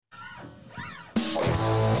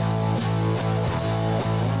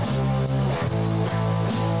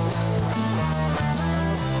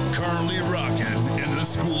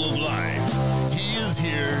school of life. He is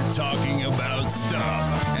here talking about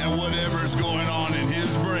stuff, and whatever's going on in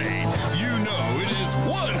his brain, you know it is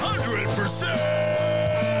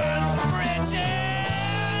 100% Bridget!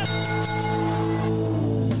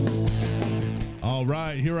 All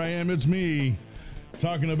right, here I am. It's me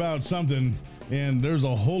talking about something, and there's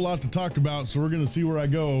a whole lot to talk about, so we're going to see where I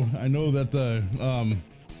go. I know that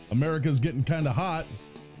America's getting kind of hot,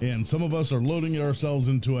 and some of us are loading ourselves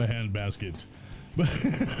into a handbasket. But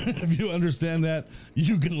if you understand that,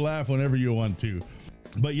 you can laugh whenever you want to.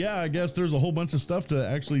 But yeah, I guess there's a whole bunch of stuff to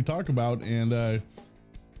actually talk about, and I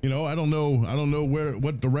don't know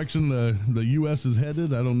what direction the U.S. is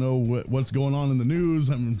headed. I don't know what's going on in the news.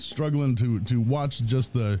 I'm struggling to watch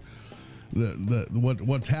just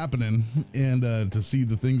what's happening and to see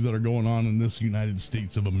the things that are going on in this United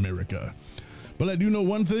States of America. But I do know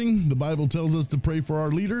one thing: the Bible tells us to pray for our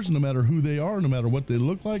leaders, no matter who they are, no matter what they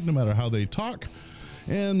look like, no matter how they talk,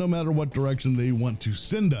 and no matter what direction they want to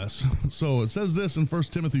send us. So it says this in 1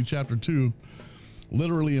 Timothy chapter 2,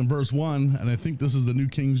 literally in verse 1, and I think this is the New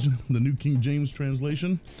King James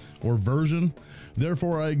translation or version.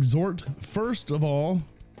 Therefore I exhort, first of all,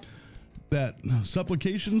 that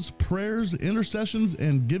supplications, prayers, intercessions,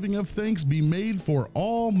 and giving of thanks be made for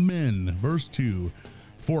all men. Verse 2,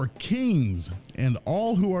 for kings and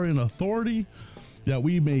all who are in authority, that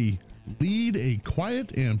we may lead a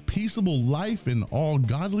quiet and peaceable life in all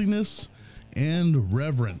godliness and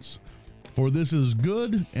reverence. For this is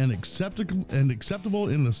good and acceptable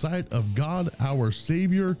in the sight of God our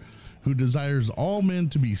Savior, who desires all men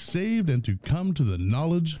to be saved and to come to the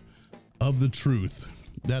knowledge of the truth.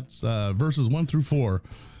 That's verses 1 through 4.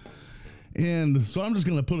 And so I'm just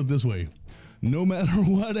going to put it this way: no matter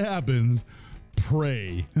what happens,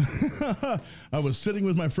 pray. I was sitting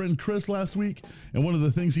with my friend Chris last week, and one of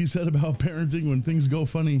the things he said about parenting when things go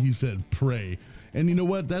funny, he said, pray. And you know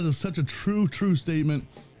what? That is such a true statement.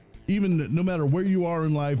 Even no matter where you are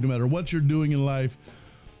in life, no matter what you're doing in life,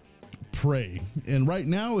 pray. And right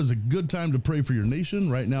now is a good time to pray for your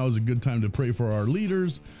nation. Right now is a good time to pray for our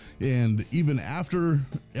leaders. And even after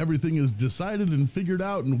everything is decided and figured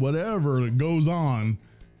out and whatever goes on,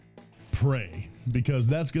 pray, because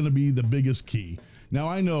that's going to be the biggest key. Now,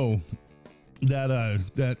 I know that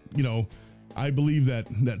I believe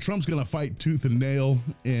that Trump's going to fight tooth and nail,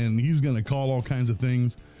 and he's going to call all kinds of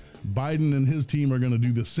things. Biden and his team are going to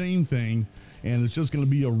do the same thing, and it's just going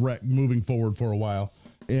to be a wreck moving forward for a while.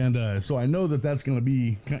 And so I know that that's going to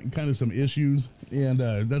be kind of some issues, and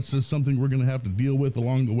that's just something we're going to have to deal with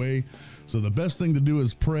along the way. So the best thing to do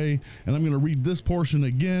is pray, and I'm going to read this portion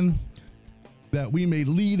again: that we may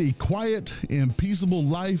lead a quiet and peaceable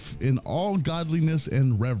life in all godliness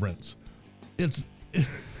and reverence. It's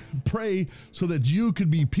pray so that you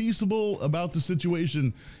could be peaceable about the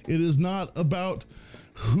situation. It is not about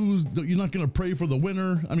you're not going to pray for the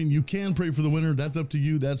winner. I mean, you can pray for the winner. That's up to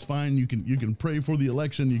you. That's fine. You can pray for the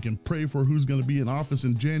election. You can pray for who's going to be in office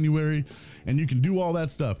in January, and you can do all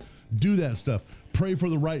that stuff. Do that stuff. Pray for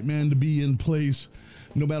the right man to be in place,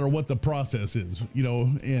 no matter what the process is,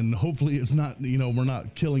 and hopefully it's not, we're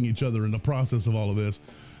not killing each other in the process of all of this,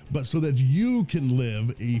 but so that you can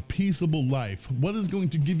live a peaceable life. What is going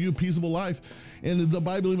to give you a peaceable life? And the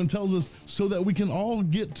Bible even tells us so that we can all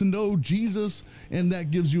get to know Jesus, and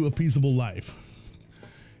that gives you a peaceable life.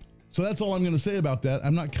 So that's all I'm going to say about that.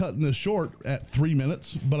 I'm not cutting this short at 3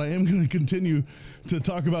 minutes, but I am going to continue to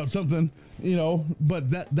talk about something,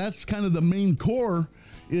 but that's kind of the main core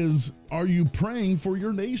is, are you praying for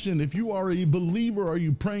your nation? If you are a believer, are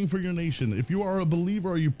you praying for your nation? If you are a believer,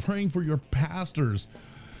 are you praying for your pastors?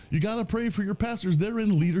 You got to pray for your pastors. They're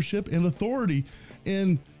in leadership and authority.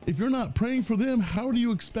 And if you're not praying for them, how do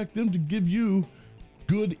you expect them to give you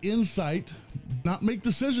good insight, not make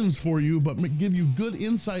decisions for you, but give you good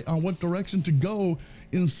insight on what direction to go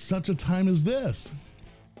in such a time as this?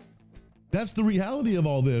 That's the reality of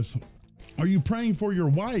all this. Are you praying for your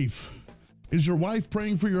wife? Is your wife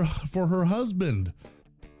praying for her husband?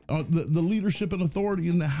 The leadership and authority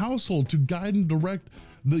in the household to guide and direct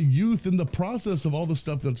the youth in the process of all the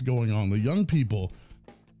stuff that's going on, the young people.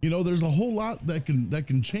 There's a whole lot that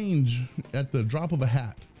can change at the drop of a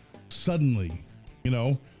hat suddenly,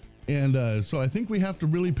 and so I think we have to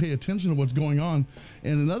really pay attention to what's going on.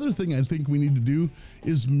 And another thing I think we need to do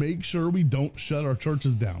is make sure we don't shut our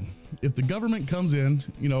churches down. If the government comes in,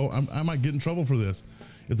 I might get in trouble for this.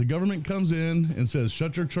 If the government comes in and says,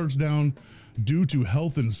 shut your church down due to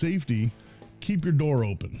health and safety, keep your door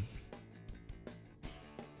open.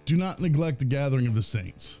 Do not neglect the gathering of the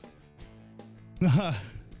saints. And,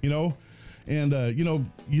 you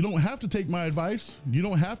don't have to take my advice. You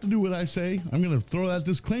don't have to do what I say. I'm going to throw that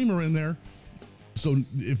disclaimer in there. So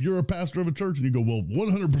if you're a pastor of a church and you go, well,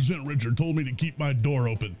 100% Richard told me to keep my door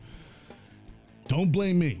open, don't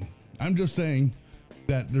blame me. I'm just saying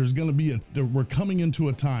that there's going to be we're coming into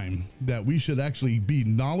a time that we should actually be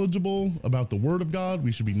knowledgeable about the Word of God.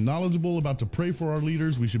 We should be knowledgeable about to pray for our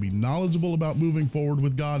leaders. We should be knowledgeable about moving forward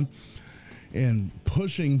with God and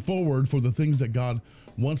pushing forward for the things that God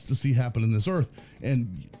wants to see happen in this earth.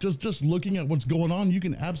 And just looking at what's going on, you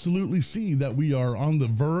can absolutely see that we are on the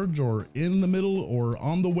verge or in the middle or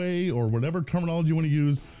on the way, or whatever terminology you want to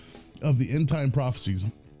use, of the end time prophecies.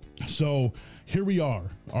 So here we are.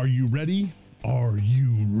 Are you ready? Are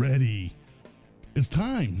you ready? It's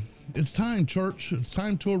time. It's time, church. It's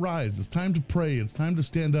time to arise. It's time to pray. It's time to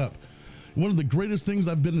stand up. One of the greatest things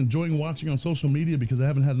I've been enjoying watching on social media, because I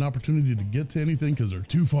haven't had an opportunity to get to anything because they're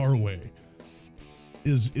too far away,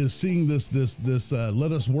 is seeing this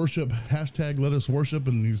let us worship, hashtag let us worship,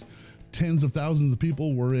 and these tens of thousands of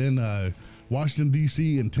people were in Washington,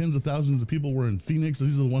 D.C., and tens of thousands of people were in Phoenix.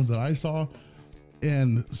 These are the ones that I saw.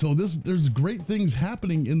 And so there's great things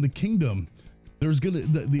happening in the kingdom.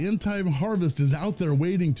 The end time harvest is out there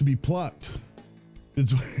waiting to be plucked.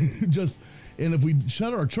 It's just, and if we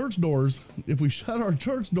shut our church doors,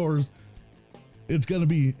 it's going to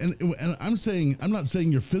be, and I'm not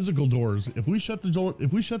saying your physical doors. If we shut the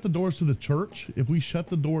doors to the church,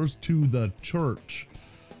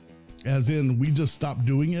 as in we just stop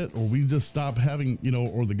doing it, or we just stop having,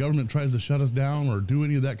 or the government tries to shut us down or do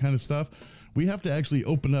any of that kind of stuff, we have to actually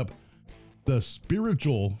open up the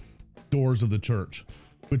spiritual doors of the church,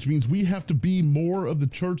 which means we have to be more of the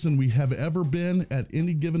church than we have ever been at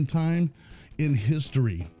any given time in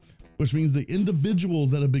history, which means the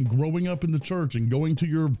individuals that have been growing up in the church and going to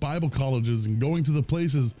your Bible colleges and going to the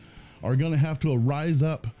places are going to have to rise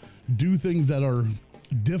up, do things that are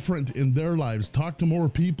different in their lives, talk to more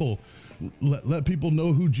people, let people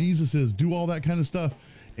know who Jesus is, do all that kind of stuff,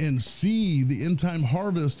 and see the end time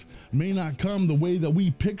harvest may not come the way that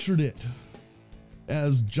we pictured it,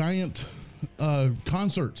 as giant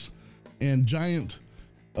concerts and giant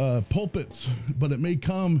pulpits, but it may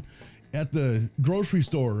come at the grocery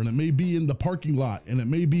store, and it may be in the parking lot, and it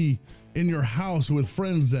may be in your house with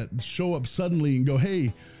friends that show up suddenly and go,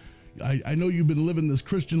 hey, I know you've been living this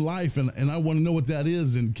Christian life, and I want to know what that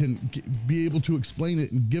is, and can be able to explain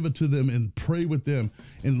it and give it to them and pray with them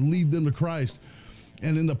and lead them to Christ.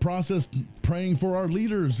 And in the process, praying for our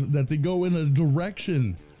leaders that they go in a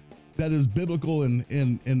direction that is biblical and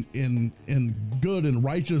good and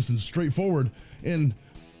righteous and straightforward. And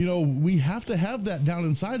we have to have that down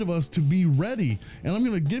inside of us to be ready. And I'm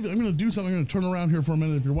going to do something. I'm going to turn around here for a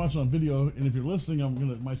minute. If you're watching on video, and if you're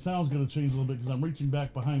listening, my sound's going to change a little bit because I'm reaching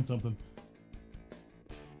back behind something.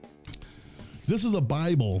 This is a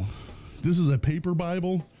Bible. This is a paper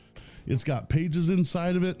Bible. It's got pages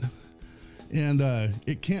inside of it, and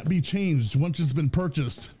it can't be changed once it's been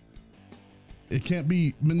purchased. It can't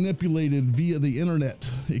be manipulated via the internet.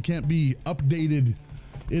 It can't be updated.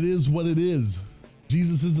 It is what it is.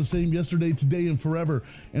 Jesus is the same yesterday, today, and forever.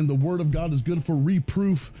 And the Word of God is good for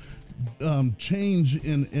reproof, change,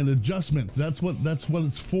 and adjustment. That's what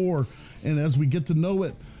it's for. And as we get to know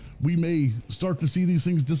it, we may start to see these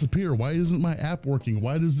things disappear. Why isn't my app working?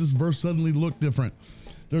 Why does this verse suddenly look different?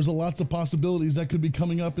 There's lots of possibilities that could be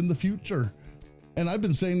coming up in the future. And I've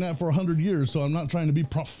been saying that for 100 years, so I'm not trying to be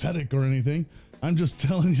prophetic or anything. I'm just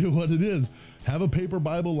telling you what it is. Have a paper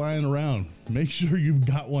Bible lying around. Make sure you've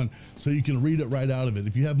got one so you can read it right out of it.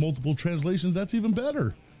 If you have multiple translations, that's even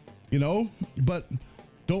better, but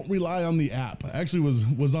don't rely on the app. I actually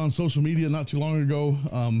was on social media not too long ago.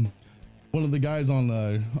 One of the guys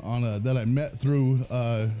that I met through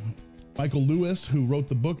Michael Lewis, who wrote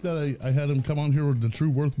the book that I had him come on here with, the True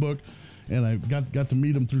Worth book. And I got to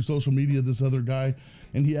meet him through social media, this other guy,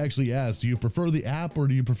 and he actually asked, do you prefer the app or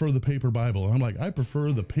do you prefer the paper Bible? And I'm like, I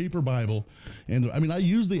prefer the paper Bible. And I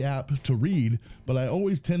use the app to read, but I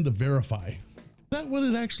always tend to verify. Is that what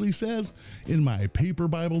it actually says in my paper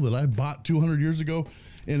Bible that I bought 200 years ago?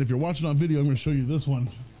 And if you're watching on video, I'm going to show you this one.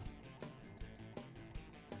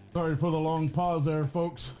 Sorry for the long pause there,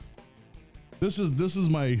 folks. This is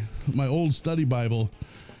my old study Bible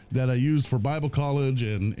that I used for Bible college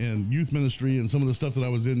and youth ministry and some of the stuff that I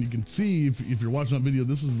was in. You can see if you're watching on video,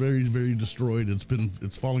 this is very, very destroyed.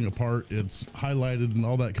 It's falling apart. It's highlighted and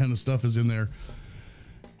all that kind of stuff is in there.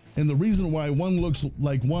 And the reason why one looks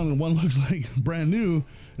like one and one looks like brand new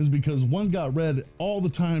is because one got read all the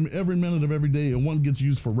time, every minute of every day, and one gets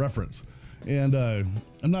used for reference. And I'm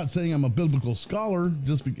not saying I'm a biblical scholar,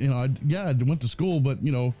 just I went to school, but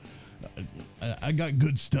I got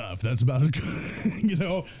good stuff. That's about it,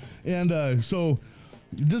 And so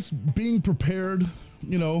just being prepared,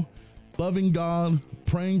 loving God,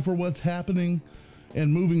 praying for what's happening,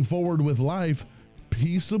 and moving forward with life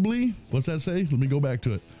peaceably. What's that say? Let me go back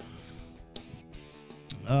to it.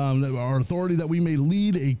 Our authority that we may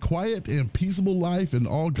lead a quiet and peaceable life in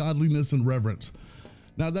all godliness and reverence.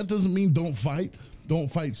 Now, that doesn't mean don't fight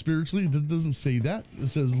spiritually. That doesn't say that. It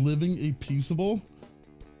says living a peaceable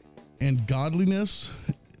and godliness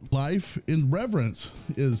life in reverence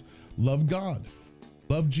is love God,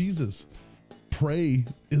 love Jesus. Praying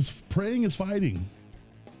is fighting.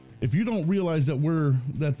 If you don't realize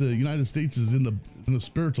that the United States is in the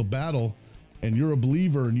spiritual battle, and you're a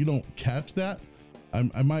believer and you don't catch that,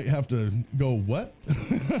 I might have to go, what?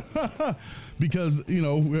 Because,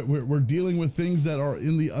 we're dealing with things that are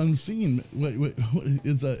in the unseen.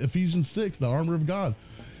 It's Ephesians 6, the armor of God,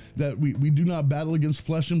 that we do not battle against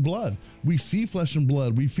flesh and blood. We see flesh and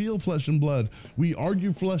blood. We feel flesh and blood. We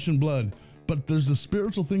argue flesh and blood. But there's the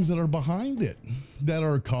spiritual things that are behind it that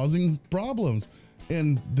are causing problems.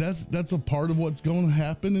 And that's a part of what's going to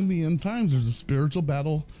happen in the end times. There's a spiritual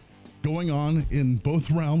battle going on in both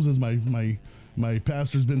realms, as my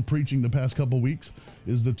pastor's been preaching the past couple weeks,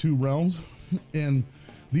 is the two realms. And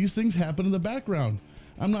these things happen in the background.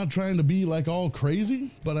 I'm not trying to be like all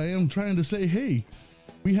crazy, but I am trying to say, hey,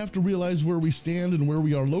 we have to realize where we stand and where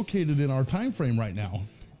we are located in our time frame right now.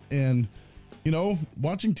 And,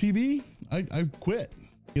 watching TV, I've quit.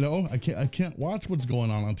 I can't watch what's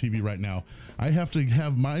going on TV right now. I have to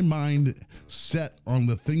have my mind set on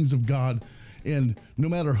the things of God. And no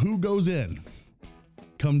matter who goes in,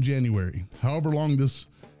 come January, however long this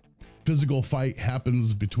physical fight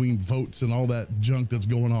happens between votes and all that junk that's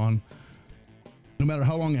going on, no matter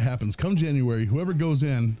how long it happens, come January, whoever goes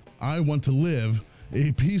in, I want to live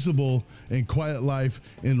a peaceable and quiet life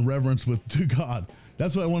in reverence to God.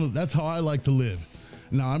 That's what I want. That's how I like to live.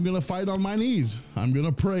 Now I'm going to fight on my knees. I'm going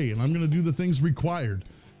to pray, and I'm going to do the things required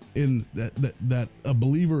in that a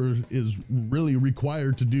believer is really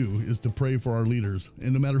required to do, is to pray for our leaders.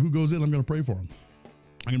 And no matter who goes in, I'm going to pray for them.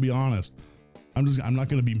 I'm going to be honest. I'm not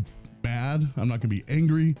going to be mad. I'm not going to be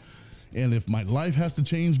angry. And if my life has to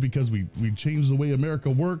change because we change the way America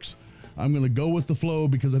works, I'm going to go with the flow,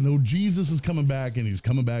 because I know Jesus is coming back, and he's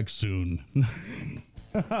coming back soon.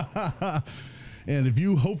 And if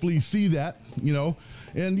you hopefully see that,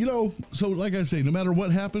 so like I say, no matter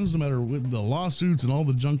what happens, no matter with the lawsuits and all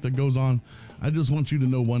the junk that goes on, I just want you to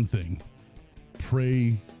know one thing: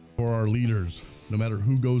 pray for our leaders, no matter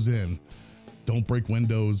who goes in. Don't break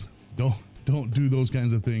windows. Don't do those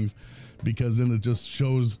kinds of things, because then it just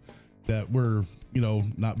shows that we're,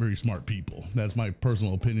 not very smart people. That's my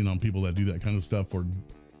personal opinion on people that do that kind of stuff, or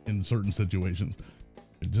in certain situations,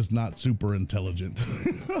 just not super intelligent.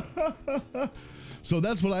 So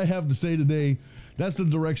that's what I have to say today. That's the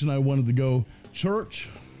direction I wanted to go. Church,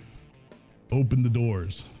 open the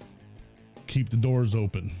doors. Keep the doors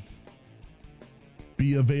open.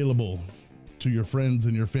 Be available to your friends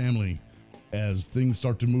and your family as things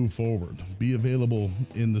start to move forward. Be available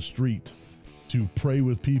in the street to pray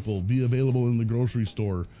with people. Be available in the grocery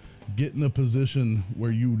store. Get in a position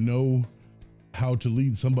where you know how to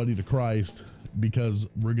lead somebody to Christ, because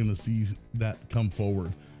we're going to see that come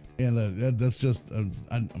forward. And that's just,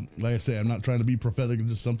 like I say, I'm not trying to be prophetic. It's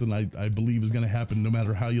just something I believe is going to happen no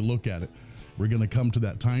matter how you look at it. We're going to come to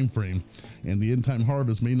that time frame, and the end time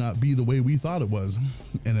harvest may not be the way we thought it was.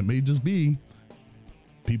 And it may just be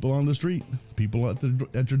people on the street, people at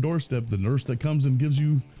your doorstep, the nurse that comes and gives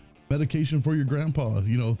you medication for your grandpa,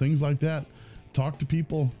 things like that. Talk to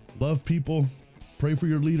people, love people, pray for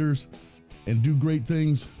your leaders, and do great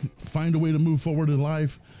things. Find a way to move forward in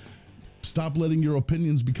life. Stop letting your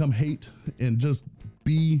opinions become hate, and just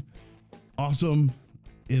be awesome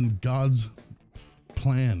in God's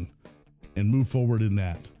plan and move forward in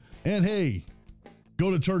that. And hey,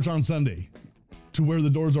 go to church on Sunday to where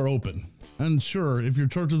the doors are open. And sure, if your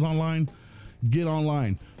church is online, get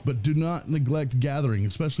online, but do not neglect gathering,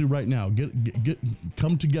 especially right now.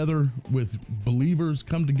 Come together with believers,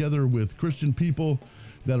 come together with Christian people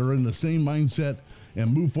that are in the same mindset,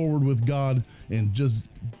 and move forward with God, and just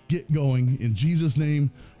get going in Jesus' name.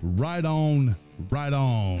 Right on, right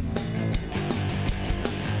on.